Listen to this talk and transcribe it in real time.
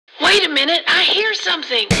Wait a minute, I hear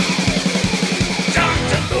something.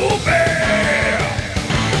 Dr. Movie!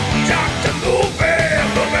 Dr. Movie!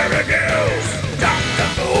 Blueberry News! Dr.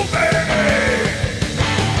 Movie!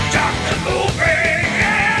 Dr. Movie!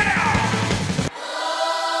 Yeah!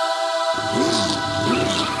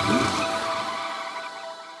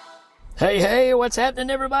 Hey, what's happening,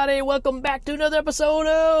 everybody? Welcome back to another episode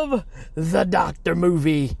of the Dr.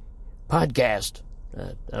 Movie Podcast.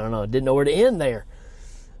 I don't know, didn't know where to end there.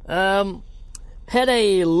 Had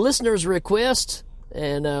a listener's request,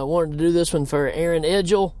 and wanted to do this one for Aaron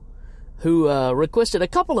Edgel, who requested a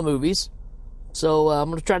couple of movies. So I'm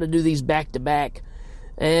going to try to do these back to back.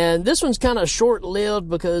 And this one's kind of short-lived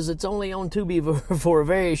because it's only on Tubi for a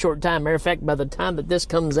very short time. Matter of fact, by the time that this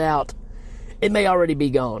comes out, it may already be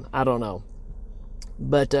gone. I don't know.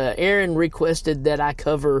 But Aaron requested that I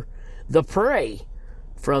cover The Prey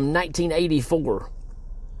from 1984.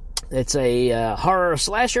 It's a horror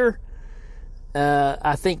slasher.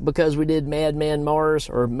 I think because we did Madman Mars,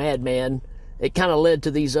 or Madman, it kind of led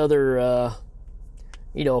to these other,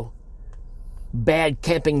 bad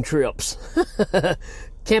camping trips.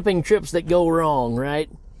 Camping trips that go wrong, right?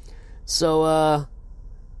 So,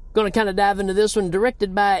 going to kind of dive into this one.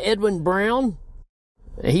 Directed by Edwin Brown.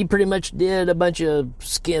 He pretty much did a bunch of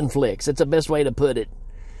skin flicks. That's the best way to put it.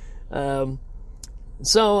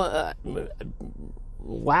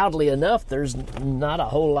 Wildly enough, there's not a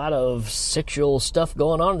whole lot of sexual stuff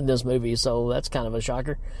going on in this movie, so that's kind of a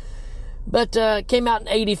shocker. But came out in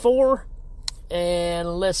 1984, and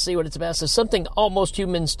let's see what it's about. So something almost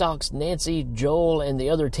human stalks Nancy, Joel, and the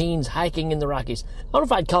other teens hiking in the Rockies. I don't know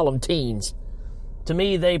if I'd call them teens. To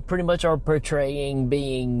me, they pretty much are portraying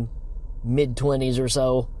being mid-20s or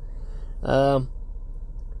so.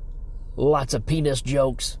 Lots of penis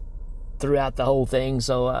jokes throughout the whole thing,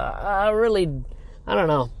 so I don't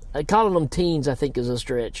know. Calling them teens, I think, is a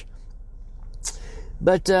stretch.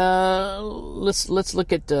 But let's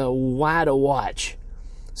look at why to watch.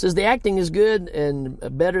 It says the acting is good and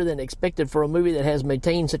better than expected for a movie that has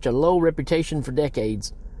maintained such a low reputation for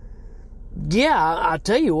decades. Yeah, I'll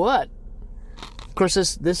tell you what. Of course,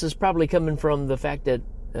 this is probably coming from the fact that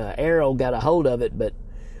Arrow got a hold of it, but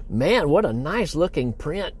man, what a nice looking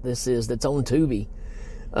print this is that's on Tubi.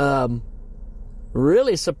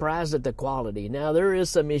 Really surprised at the quality. Now, there is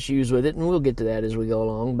some issues with it, and we'll get to that as we go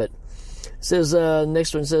along, but it says,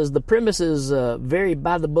 next one says, the premise is very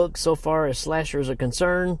by the book so far as slashers are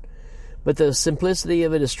concerned, but the simplicity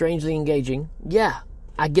of it is strangely engaging. Yeah,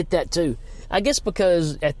 I get that too. I guess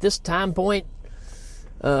because at this time point,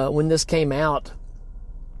 when this came out,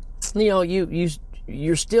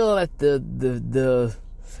 you're still at the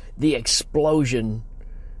explosion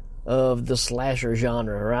of the slasher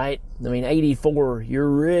genre, right? I mean, 1984, you're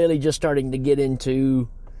really just starting to get into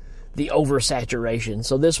the oversaturation.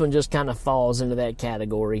 So this one just kind of falls into that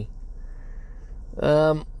category.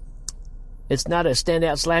 It's not a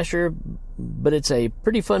standout slasher, but it's a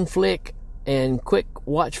pretty fun flick and quick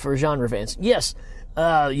watch for genre fans. Yes,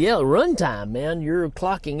 runtime, man. You're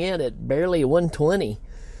clocking in at barely 120.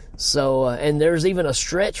 So, and there's even a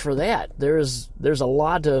stretch for that. There's a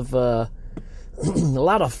lot of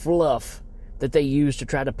fluff that they use to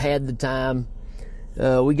try to pad the time.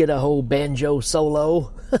 We get a whole banjo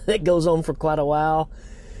solo that goes on for quite a while.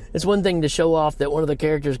 It's one thing to show off that one of the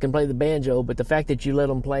characters can play the banjo, but the fact that you let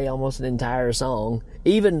them play almost an entire song,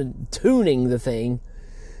 even tuning the thing,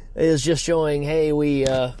 is just showing, hey,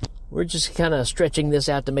 we're just kind of stretching this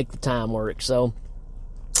out to make the time work. So,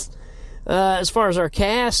 as far as our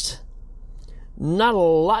cast, not a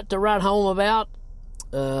lot to write home about.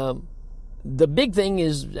 The big thing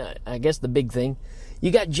is, you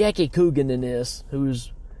got Jackie Coogan in this,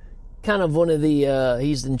 who's kind of one of the,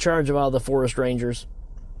 he's in charge of all the forest rangers.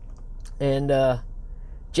 And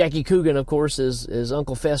Jackie Coogan, of course, is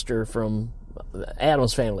Uncle Fester from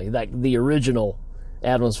Addams Family, like the original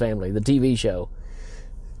Addams Family, the TV show.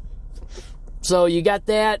 So you got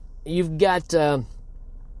that. You've got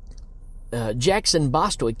Jackson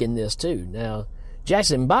Bostwick in this, too. Now,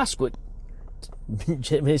 Jackson Bostwick,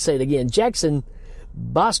 let me say it again. Jackson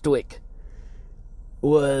Bostwick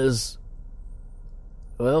was,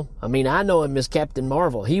 well, I mean, I know him as Captain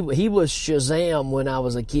Marvel. He was Shazam when I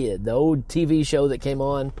was a kid. The old TV show that came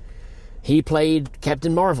on, he played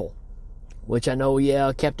Captain Marvel, which I know,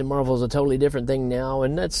 yeah, Captain Marvel is a totally different thing now,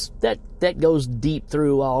 and that goes deep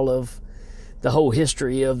through all of the whole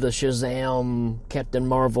history of the Shazam Captain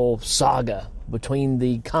Marvel saga between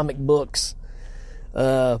the comic books,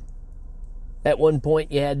 at one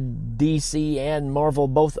point you had DC and Marvel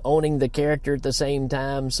both owning the character at the same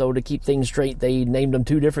time, so to keep things straight, they named them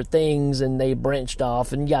two different things, and they branched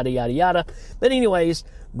off, and yada, yada, yada. But anyways,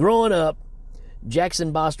 growing up,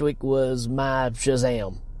 Jackson Bostwick was my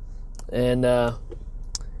Shazam. And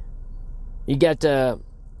you got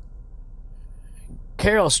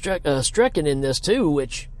Carol Struycken in this too,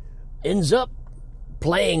 which ends up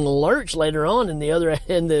playing Lurch later on in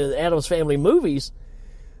the Addams Family movies,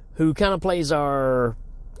 who kind of plays our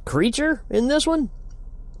creature in this one.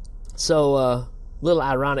 So, little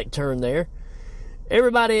ironic turn there.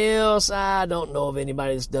 Everybody else, I don't know of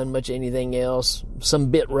anybody that's done much anything else. Some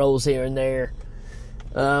bit roles here and there.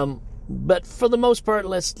 But for the most part,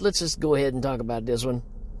 let's just go ahead and talk about this one.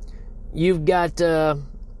 You've got,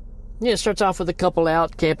 it starts off with a couple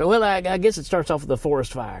out camping. Well, I guess it starts off with a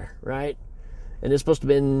forest fire, right? And it's supposed to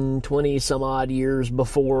have been 20 some odd years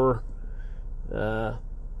before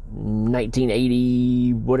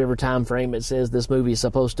 1980, whatever time frame it says this movie is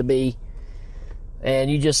supposed to be.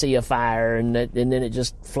 And you just see a fire, and then it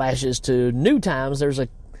just flashes to new times. There's a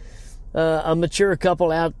mature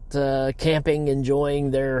couple out camping,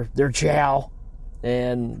 enjoying their chow,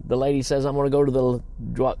 and the lady says, "I'm going to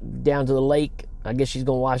go down to the lake." I guess she's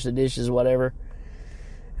going to wash the dishes, or whatever.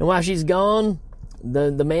 And while she's gone,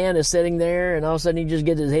 the man is sitting there, and all of a sudden he just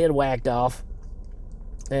gets his head whacked off.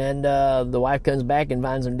 And the wife comes back and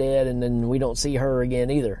finds him dead, and then we don't see her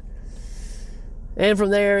again either. And from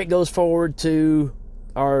there, it goes forward to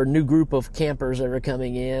our new group of campers that are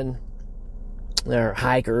coming in. They're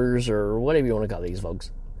hikers, or whatever you want to call these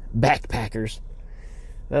folks. Backpackers.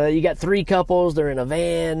 You got three couples. They're in a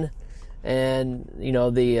van. And,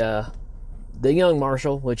 the young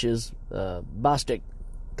marshal, which is Bostic,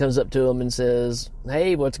 comes up to him and says,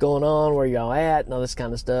 "Hey, what's going on? Where y'all at?" And all this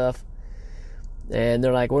kind of stuff. And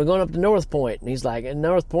they're like, "We're going up to North Point." And he's like, "In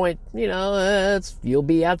North Point, you'll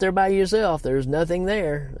be out there by yourself. There's nothing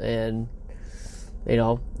there." And,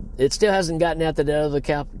 it still hasn't gotten out that the other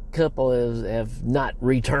couple have not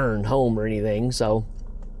returned home or anything. So,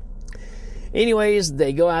 anyways,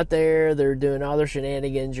 they go out there. They're doing all their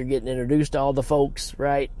shenanigans. You're getting introduced to all the folks,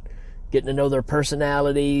 right? Getting to know their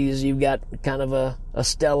personalities. You've got kind of a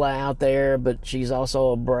Stella out there, but she's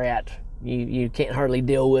also a brat. You can't hardly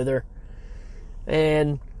deal with her.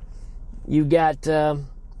 And you've got,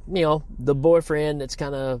 the boyfriend that's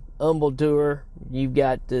kind of humbled to her. You've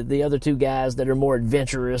got the other two guys that are more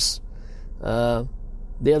adventurous. The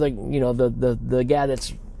other, the guy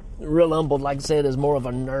that's real humbled, like I said, is more of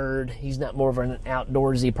a nerd. He's not more of an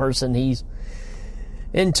outdoorsy person. He's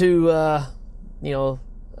into,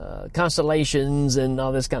 constellations and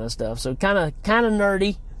all this kind of stuff. So kind of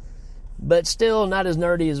nerdy, but still not as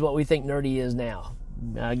nerdy as what we think nerdy is now.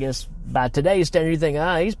 I guess by today's standard, you think,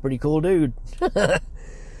 he's a pretty cool dude.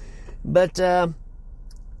 But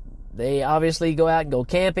they obviously go out and go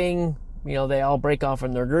camping. They all break off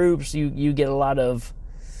in their groups. You get a lot of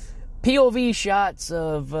POV shots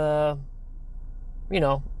of,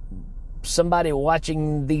 somebody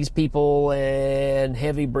watching these people, and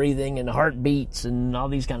heavy breathing and heartbeats and all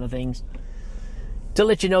these kind of things to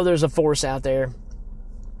let you know there's a force out there.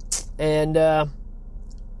 And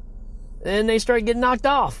they start getting knocked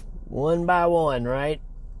off one by one, right?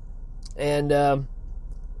 And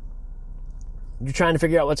you're trying to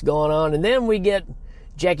figure out what's going on. And then we get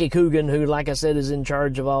Jackie Coogan, who, like I said, is in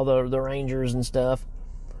charge of all the rangers and stuff,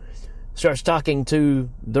 starts talking to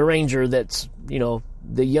the ranger that's,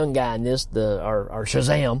 the young guy in this, our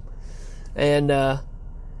Shazam. And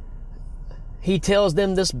he tells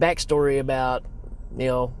them this backstory about,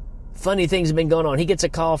 funny things have been going on. He gets a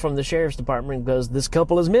call from the sheriff's department because this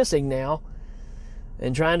couple is missing now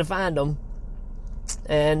and trying to find them.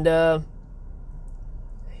 And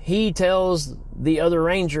he tells the other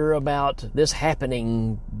ranger about this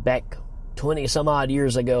happening back 20 some odd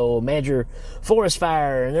years ago, major forest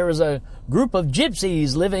fire, and there was a group of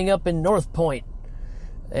gypsies living up in North Point.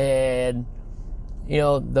 And,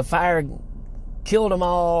 the fire killed them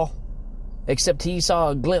all, except he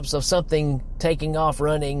saw a glimpse of something taking off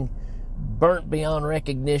running, burnt beyond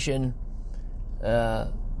recognition.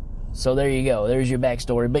 So there you go. There's your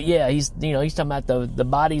backstory. But yeah, he's talking about the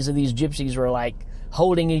bodies of these gypsies were like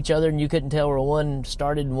holding each other, and you couldn't tell where one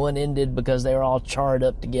started and one ended because they were all charred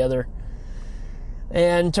up together.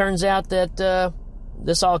 And turns out that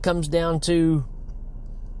this all comes down to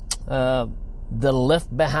the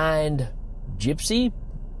left behind gypsy,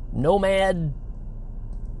 nomad,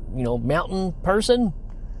 mountain person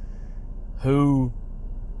who,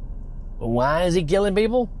 why is he killing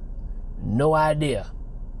people? No idea.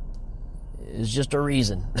 It's just a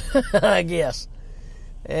reason, I guess.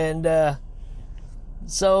 And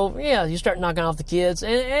So yeah, you start knocking off the kids,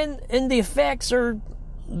 and the effects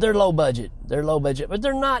they're low budget. They're low budget, but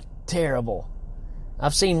they're not terrible.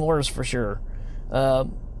 I've seen worse for sure. But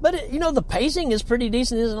the pacing is pretty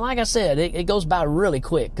decent. And like I said, it goes by really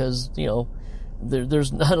quick because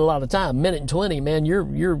there's not a lot of time. Minute and 20, man,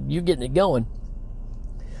 you're getting it going.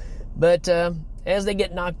 But as they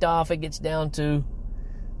get knocked off, it gets down to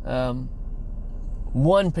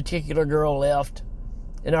one particular girl left.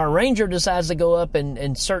 And our ranger decides to go up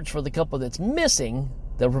and search for the couple that's missing,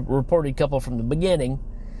 the reported couple from the beginning.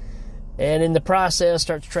 And in the process,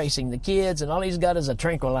 starts tracing the kids, and all he's got is a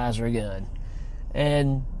tranquilizer gun.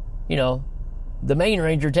 And, the main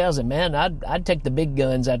ranger tells him, man, I'd take the big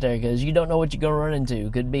guns out there because you don't know what you're going to run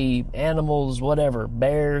into. Could be animals, whatever,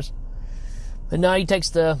 bears. But no, he takes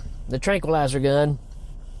the tranquilizer gun.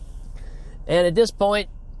 And at this point,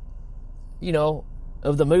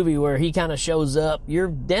 of the movie where he kind of shows up, you're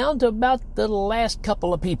down to about the last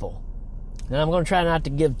couple of people. And I'm going to try not to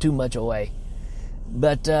give too much away.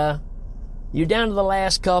 But you're down to the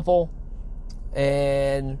last couple,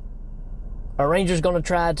 and a ranger's going to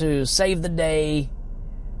try to save the day.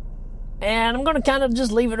 And I'm going to kind of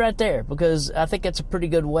just leave it right there because I think it's a pretty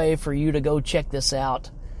good way for you to go check this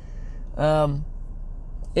out.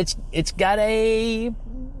 It's got a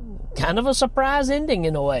kind of a surprise ending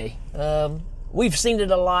in a way. We've seen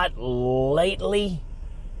it a lot lately.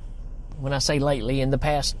 When I say lately, in the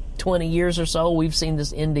past 20 years or so, we've seen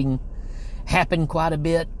this ending happen quite a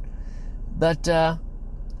bit. But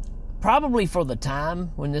probably for the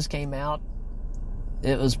time when this came out,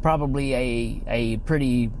 it was probably a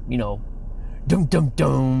pretty,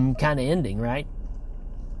 dum-dum-dum kind of ending, right?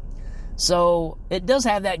 So it does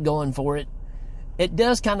have that going for it. It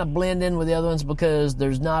does kind of blend in with the other ones because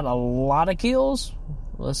there's not a lot of kills.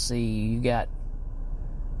 Let's see, you got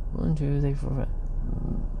 1, 2, 3, 4, 5.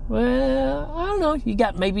 Well, I don't know. You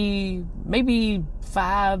got maybe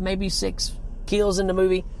 5, maybe 6 kills in the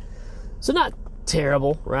movie. So not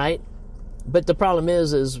terrible, right? But the problem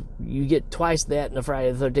is you get twice that in the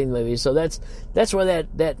Friday the 13th movie. So that's where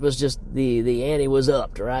that was just the ante was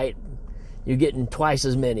upped, right? You're getting twice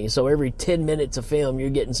as many. So every 10 minutes of film, you're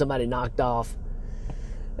getting somebody knocked off.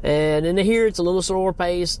 And in here, it's a little slower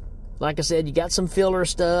paced. Like I said, you got some filler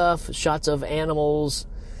stuff, shots of animals.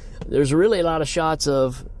 There's really a lot of shots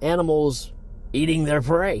of animals eating their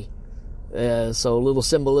prey. So a little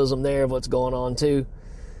symbolism there of what's going on too.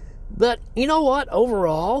 But you know what?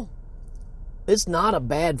 Overall, it's not a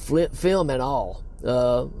bad film at all.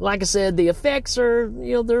 Like I said, the effects are,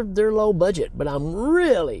 they're low budget. But I'm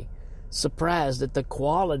really surprised at the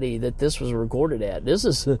quality that this was recorded at. This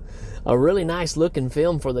is a really nice looking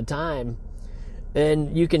film for the time.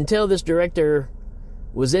 And you can tell this director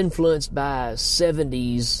was influenced by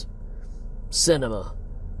 70s cinema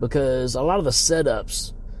because a lot of the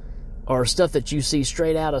setups are stuff that you see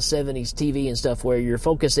straight out of 70s TV and stuff where you're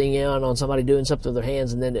focusing in on somebody doing something with their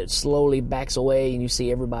hands and then it slowly backs away and you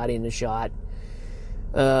see everybody in the shot.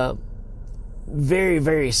 Very,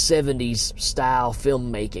 very 70s style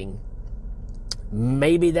filmmaking.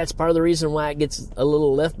 Maybe that's part of the reason why it gets a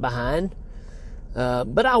little left behind.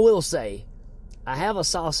 But I will say, I have a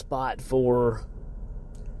soft spot for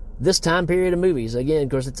this time period of movies. Again, of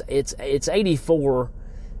course, it's 84.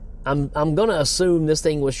 I'm going to assume this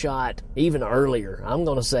thing was shot even earlier. I'm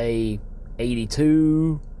going to say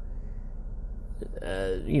 82.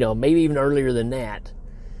 Maybe even earlier than that.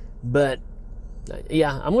 But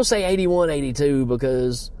yeah, I'm going to say 81, 82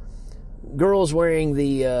 because girls wearing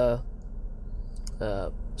the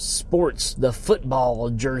sports, the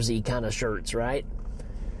football jersey kind of shirts, right?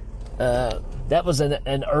 That was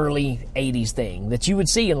an early 80s thing that you would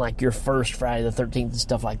see in like your first Friday the 13th and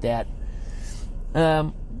stuff like that.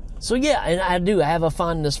 So yeah, and I have a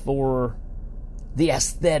fondness for the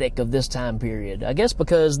aesthetic of this time period. I guess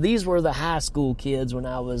because these were the high school kids when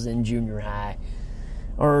I was in junior high.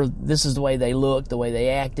 Or this is the way they looked, the way they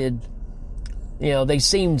acted. They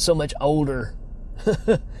seemed so much older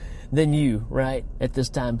than you, right, at this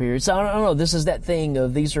time period. So I don't know, this is that thing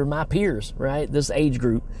of these are my peers, right, this age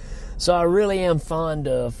group. So I really am fond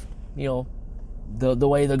of, the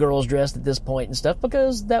way the girls dressed at this point and stuff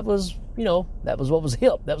because that was what was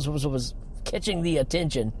hip. That was what was catching the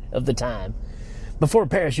attention of the time before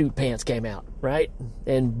parachute pants came out, right,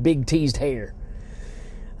 and big teased hair.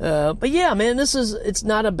 But yeah, man, it's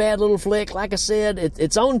not a bad little flick. Like I said,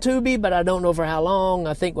 it's on Tubi, but I don't know for how long.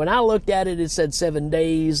 I think when I looked at it, it said 7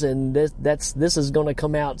 days, and this is going to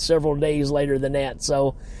come out several days later than that.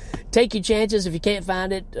 So take your chances. If you can't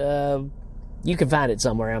find it, you can find it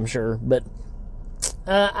somewhere, I'm sure. But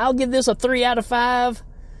I'll give this a 3 out of 5.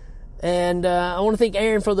 And I want to thank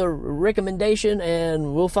Aaron for the recommendation,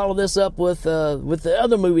 and we'll follow this up with the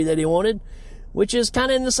other movie that he wanted, which is kind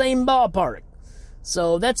of in the same ballpark.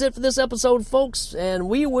 So that's it for this episode, folks, and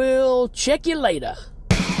we will check you later.